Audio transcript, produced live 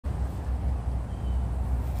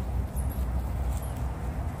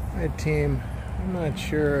Hi team, I'm not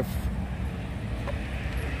sure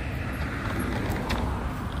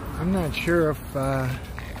if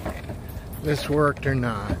this worked or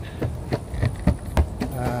not.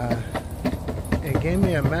 It gave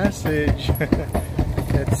me a message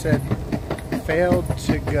that said failed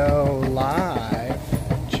to go live.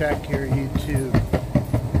 Check your YouTube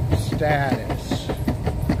status.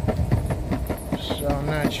 So I'm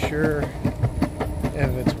not sure if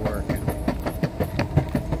it's working.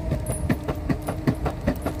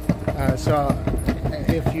 So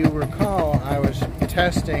if you recall, I was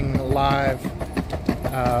testing the live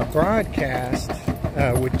broadcast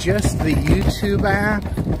with just the YouTube app,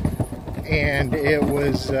 and it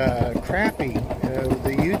was crappy.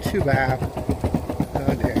 The YouTube app.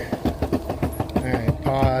 Oh dear. Alright,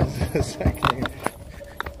 pause a second.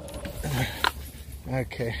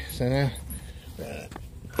 Okay, so now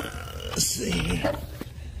let's see.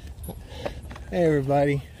 Hey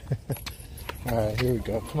everybody. Alright, here we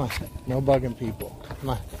go. Come on. No bugging people.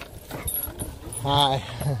 Come on. Hi.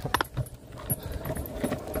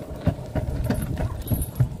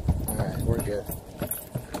 Alright, we're good.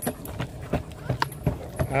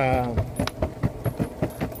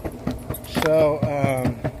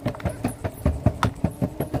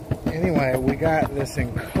 Anyway, we got this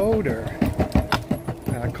encoder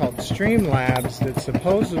called Streamlabs that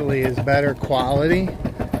supposedly is better quality,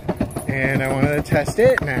 and I wanted to test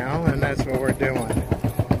it now, and that's what we're doing.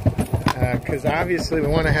 Because obviously we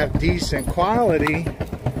want to have decent quality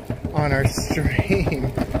on our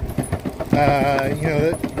stream. You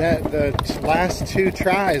know, the last two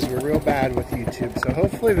tries were real bad with YouTube, so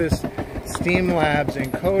hopefully this Streamlabs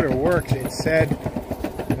encoder works. It said,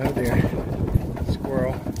 oh dear,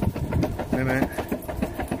 squirrel. Wait a minute,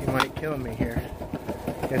 he might kill me here.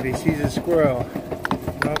 If he sees a squirrel.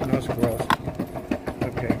 Nope, no squirrels.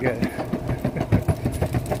 Okay, good.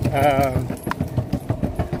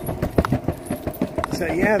 So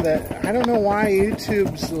yeah, I don't know why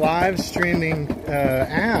YouTube's live streaming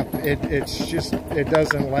app, it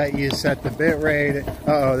doesn't let you set the bit rate.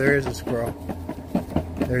 Uh-oh, there is a squirrel.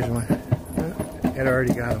 There's one. It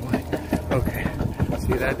already got away. Okay,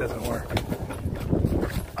 see, that doesn't work.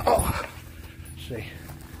 Oh, see,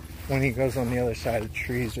 when he goes on the other side of the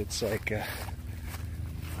trees, it's like,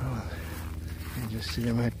 oh, you just see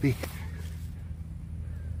there might be,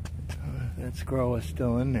 that squirrel is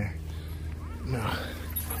still in there. No.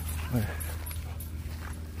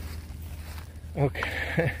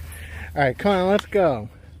 Okay. Alright, come on, let's go.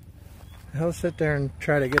 He'll sit there and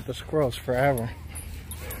try to get the squirrels forever.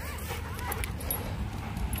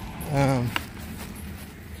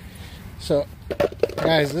 So,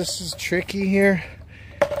 guys, this is tricky here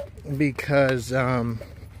because I'm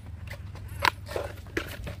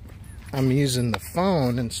using the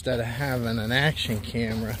phone instead of having an action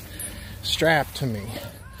camera strapped to me.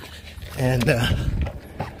 And the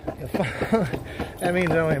phone, that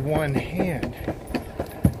means I only have one hand.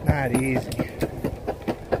 Not easy.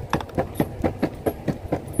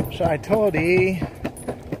 So I told E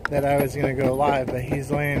that I was going to go live, but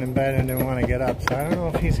he's laying in bed and didn't want to get up. So I don't know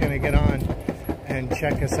if he's going to get on and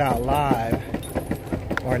check us out live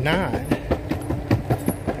or not. And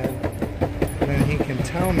then he can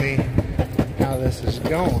tell me how this is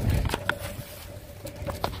going.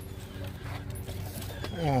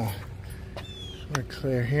 Oh, we're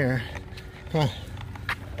clear here. Come on.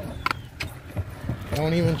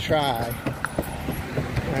 Don't even try.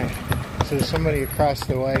 Alright, so there's somebody across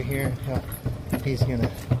the way here. He's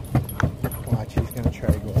gonna watch, he's gonna try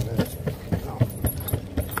to go over there. No.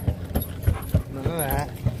 None of that.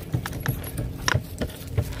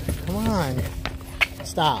 Come on.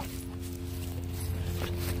 Stop.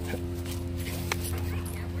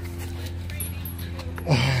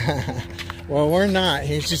 Well, we're not.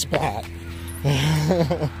 He's just back. Come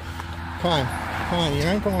on. Come on. You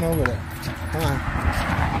aren't going over there. Come on.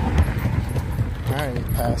 Alright, he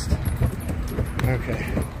passed. Okay.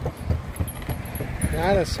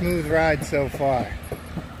 Not a smooth ride so far.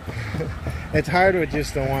 It's hard with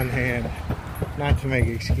just the one hand. Not to make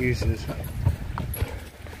excuses.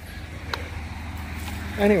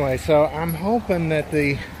 Anyway, so I'm hoping that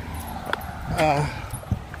the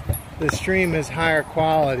stream is higher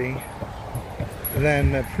quality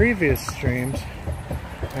than the previous streams.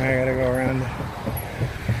 I gotta go around.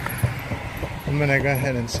 I'm gonna go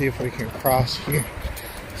ahead and see if we can cross here.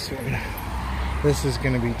 So this is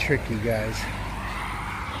gonna be tricky, guys.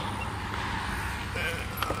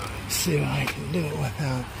 Let's see if I can do it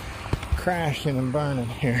without crashing and burning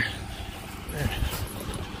here.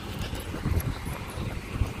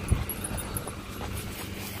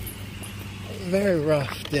 Very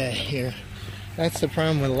rough day here That's the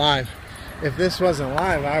problem with live. If this wasn't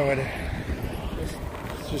live, I would.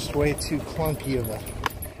 It's just way too clunky of a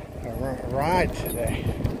ride today.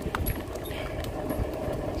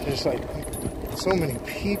 It's just like so many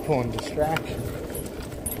people and distractions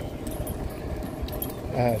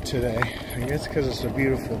today. I guess because it's a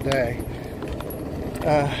beautiful day.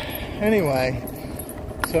 Anyway,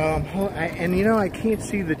 so and you know, I can't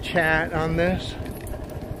see the chat on this.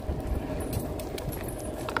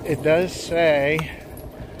 It does say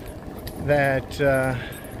that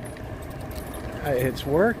it's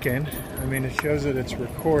working. I mean, it shows that it's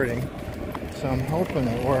recording, so I'm hoping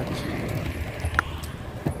it works.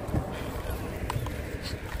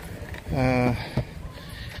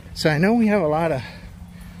 So I know we have a lot of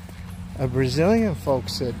Brazilian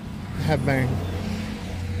folks that have been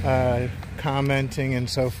commenting and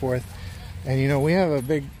so forth, and you know, we have a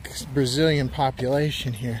big Brazilian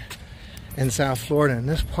population here in South Florida. In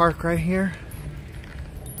this park right here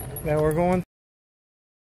that we're going,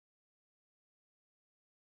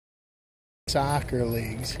 soccer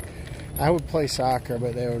leagues. I would play soccer,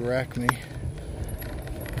 but they would wreck me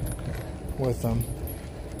with them.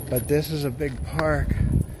 But this is a big park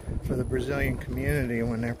for the Brazilian community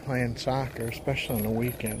when they're playing soccer, especially on the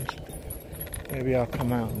weekends. Maybe I'll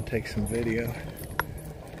come out and take some video.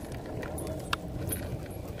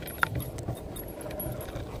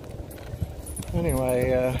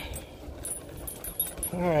 Anyway,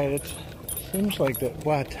 alright, it seems like that.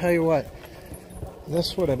 Well, I tell you what,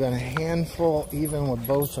 this would have been a handful even with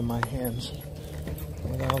both of my hands.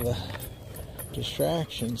 With all the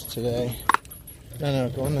distractions today. No,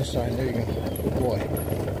 go on this side. There you go. Good boy.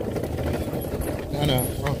 No,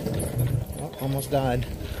 wrong. Oh, almost died.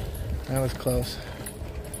 That was close.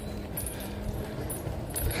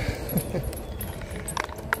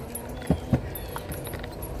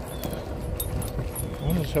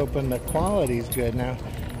 I'm just hoping the quality's good. Now,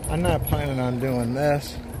 I'm not planning on doing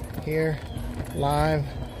this here live.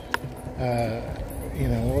 You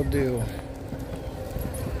know, we'll do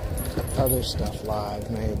other stuff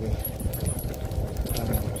live maybe.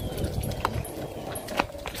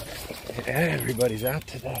 Everybody's out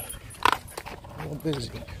today. A little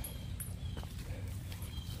busy.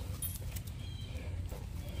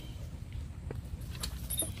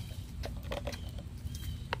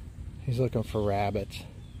 He's looking for rabbits.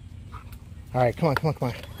 All right, come on.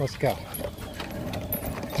 Let's go.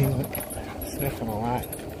 He's sniffing a lot.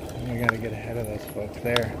 We gotta get ahead of those folks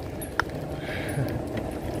there.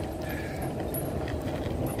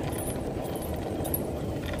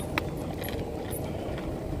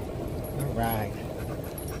 Right.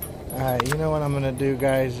 You know what I'm going to do,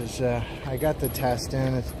 guys, is I got the test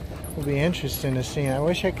in. It'll be interesting to see. I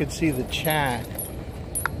wish I could see the chat,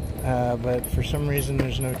 but for some reason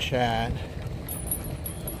there's no chat.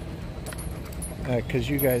 Because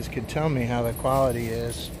you guys could tell me how the quality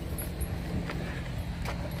is.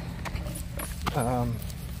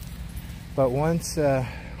 But once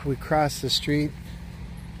we cross the street,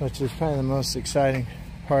 which is probably the most exciting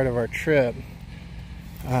part of our trip,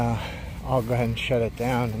 I'll go ahead and shut it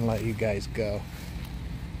down and let you guys go.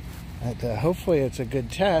 But, hopefully it's a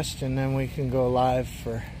good test, and then we can go live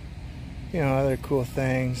for, you know, other cool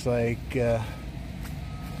things like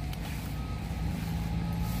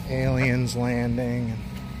aliens landing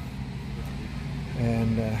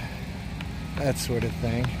and that sort of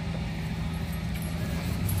thing.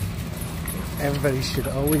 Everybody should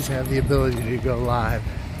always have the ability to go live.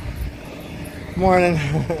 Morning.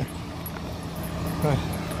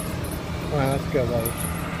 Come on, let's go, buddy.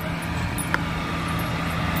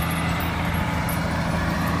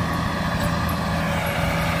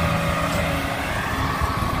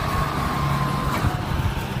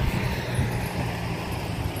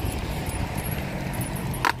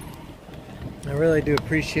 I really do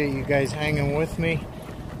appreciate you guys hanging with me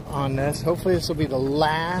on this. Hopefully this will be the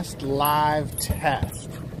last live test,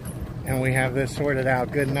 and we have this sorted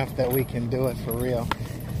out good enough that we can do it for real.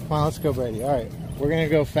 Come on, let's go, Brady. All right, we're gonna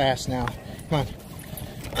go fast now. Come on.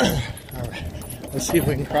 All right, let's see if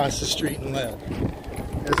we can cross the street and live.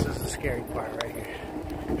 This is the scary part right here.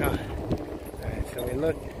 All right, so we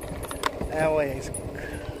look that way is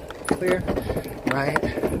clear, right?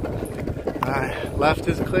 All right, left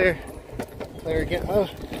is clear. Clear again. Oh,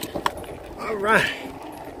 all right.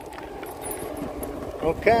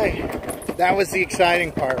 Okay, that was the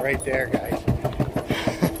exciting part right there, guys.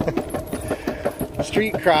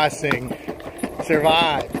 Street crossing,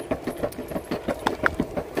 survived.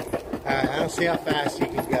 I don't see how fast you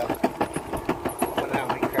can go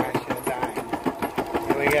without me crashing and dying.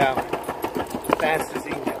 Here we go. Fast as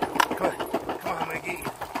you can go. Come on, I'm gonna get you.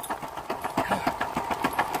 Come on.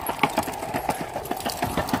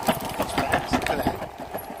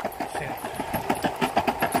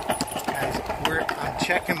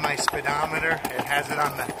 checking my speedometer. It has it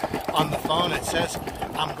on the phone. It says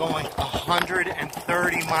I'm going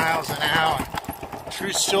 130 miles an hour.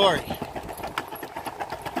 True story.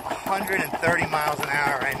 130 miles an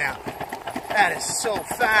hour right now. That is so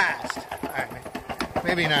fast. All right,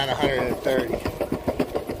 maybe not 130.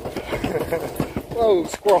 Whoa,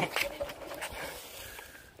 squirrel.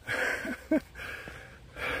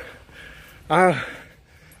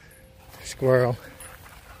 Squirrel.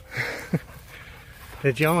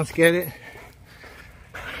 Did you almost get it?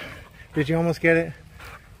 Did you almost get it?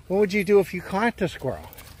 What would you do if you caught the squirrel?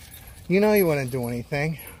 You know you wouldn't do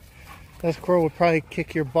anything. That squirrel would probably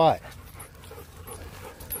kick your butt.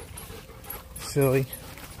 Silly.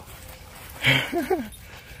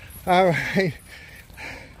 Alright.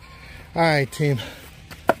 Alright, team.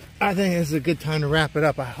 I think this is a good time to wrap it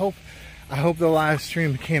up. I hope the live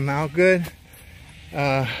stream came out good.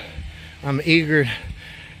 I'm eager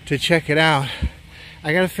to check it out.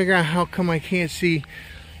 I gotta figure out how come I can't see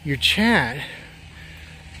your chat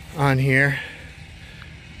on here.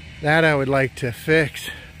 That I would like to fix.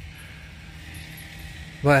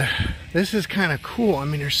 But this is kind of cool. I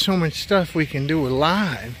mean, there's so much stuff we can do with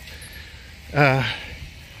live.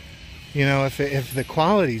 You know, if the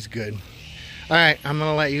quality's good. All right, I'm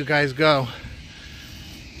gonna let you guys go.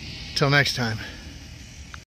 Till next time.